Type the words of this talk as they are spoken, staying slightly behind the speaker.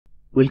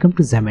welcome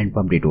to xamarin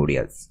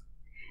tutorials.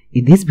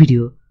 In this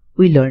video,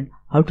 we learn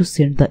how to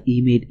send the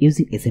email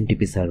using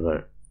SMTP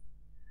server.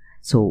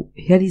 So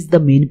here is the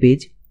main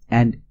page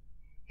and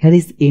here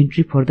is the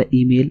entry for the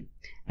email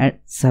and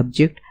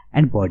subject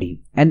and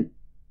body and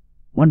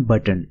one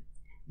button.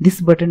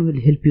 This button will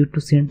help you to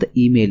send the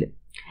email,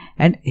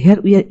 and here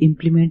we are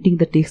implementing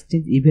the text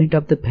change event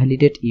of the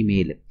validate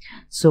email.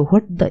 So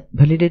what the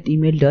validate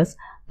email does,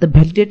 the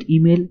validate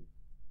email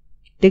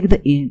take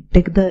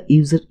the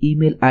user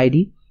email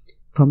ID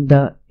from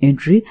the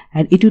entry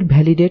and it will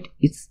validate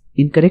it's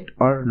incorrect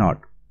or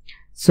not.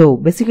 So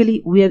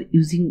basically we are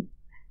using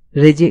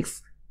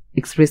regex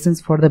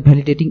expressions for the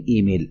validating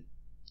email.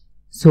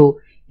 So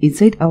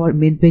inside our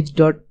main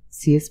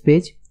page.cs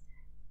page,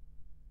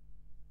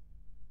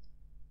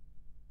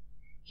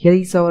 here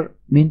is our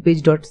main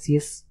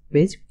page.cs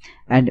page,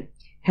 and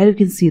here you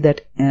can see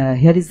that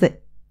here is the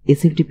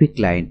SMTP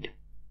client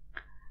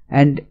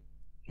and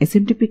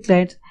SMTP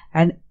client,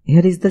 and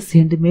here is the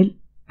send email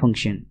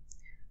function,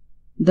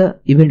 the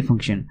event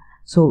function.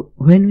 So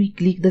when we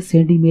click the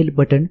send email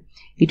button,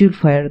 it will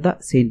fire the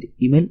send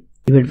email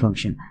event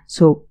function.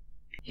 So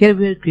here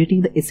we are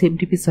creating the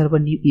SMTP server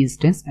new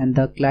instance, and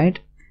the client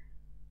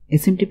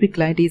SMTP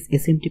client is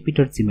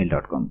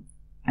smtp.gmail.com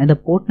and the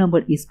port number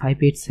is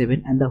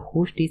 587 and the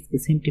host is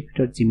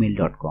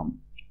smtp.gmail.com.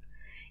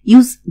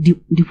 Use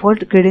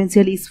default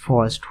credential is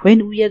false.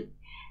 When we are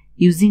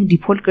using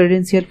default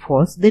credential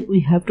false, then we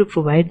have to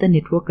provide the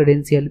network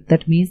credential.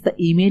 That means the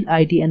email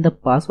ID and the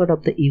password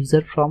of the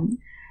user. From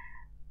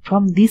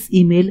this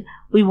email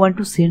we want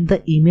to send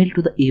the email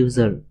to the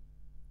user,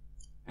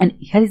 and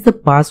here is the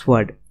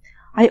password.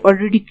 I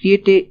already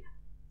create a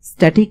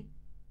static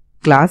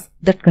class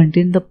that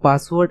contains the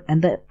password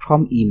and the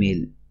from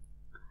email.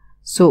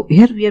 So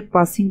here we are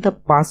passing the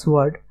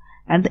password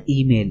and the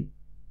email,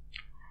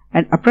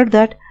 and after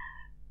that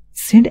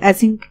send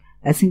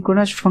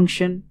asynchronous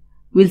function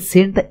will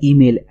send the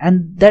email,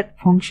 and that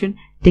function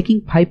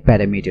taking 5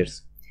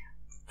 parameters.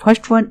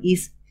 First one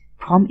is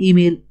from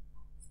email,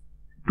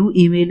 to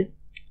email,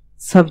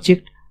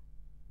 subject,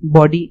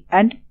 body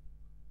and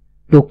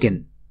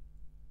token.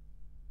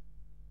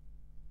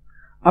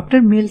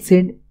 After mail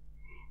send,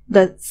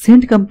 the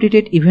send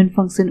completed event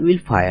function will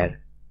fire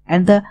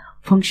and the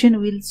function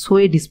will show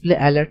a display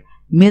alert,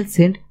 mail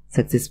sent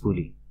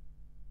successfully.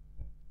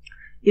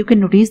 You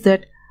can notice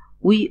that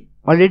we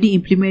already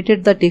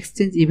implemented the text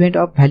change event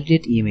of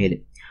validate email.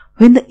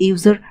 When the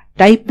user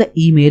type the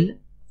email,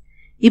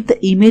 if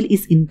the email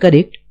is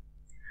incorrect,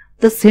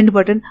 the send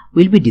button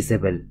will be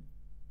disabled.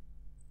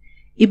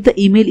 If the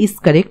email is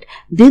correct,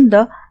 then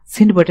the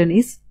send button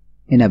is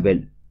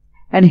enabled.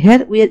 And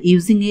here we are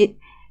using a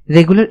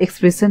regular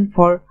expression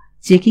for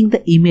checking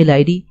the email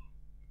ID,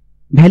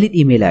 valid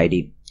email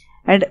ID.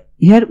 And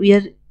here we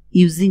are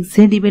using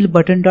send email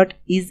button dot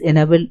is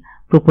enable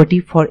property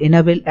for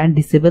enable and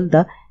disable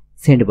the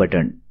send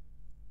button.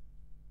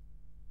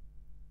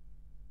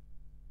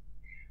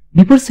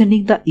 Before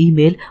sending the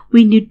email,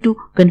 we need to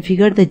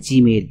configure the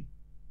Gmail.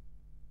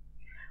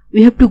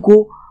 We have to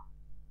go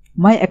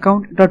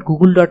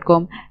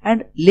myaccount.google.com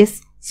and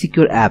less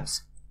secure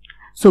apps.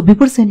 So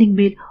before sending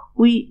mail,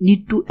 we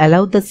need to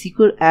allow the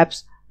secure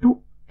apps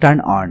to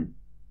turn on.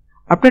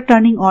 After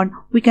turning on,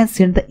 we can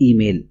send the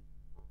email.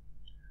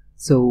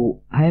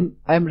 So I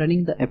am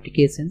running the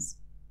applications.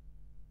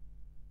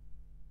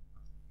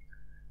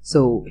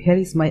 So here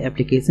is my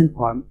application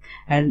form,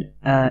 and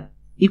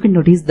you can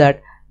notice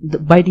that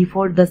by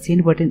default the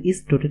send button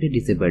is totally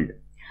disabled.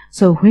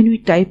 So when we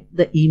type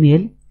the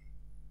email,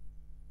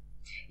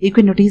 you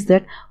can notice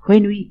that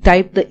when we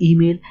type the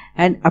email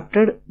and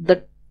after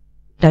the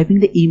typing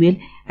the email,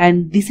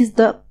 and this is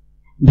the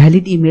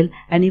valid email,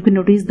 and you can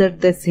notice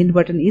that the send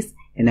button is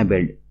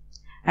enabled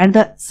and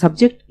the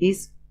subject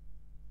is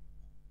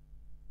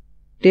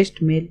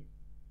test mail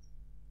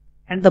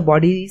and the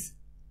body is,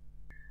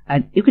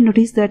 and you can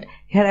notice that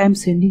here I am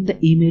sending the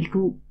email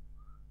to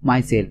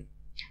myself.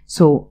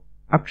 So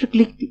after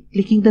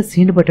clicking the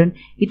send button,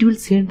 it will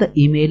send the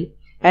email,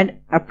 and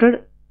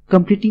after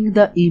completing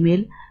the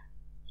email,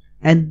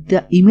 and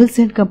the email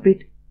send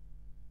complete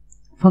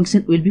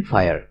function will be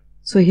fired.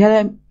 So here I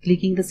am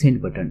clicking the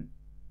send button.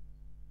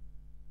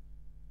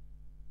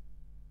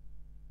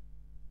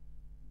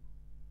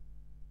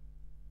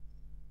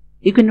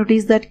 You can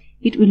notice that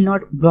it will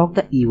not block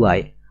the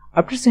UI.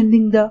 After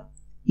sending the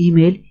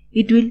email,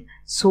 it will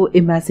show a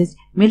message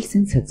mail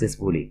sent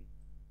successfully.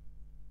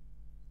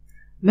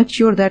 Make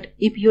sure that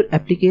if your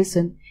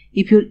application,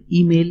 if your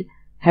email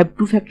have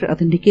two-factor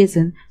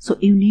authentication, so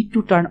you need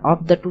to turn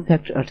off the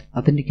two-factor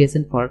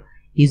authentication for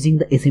using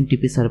the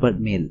SMTP server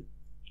mail.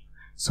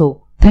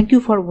 So thank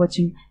you for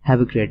watching.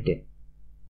 Have a great day.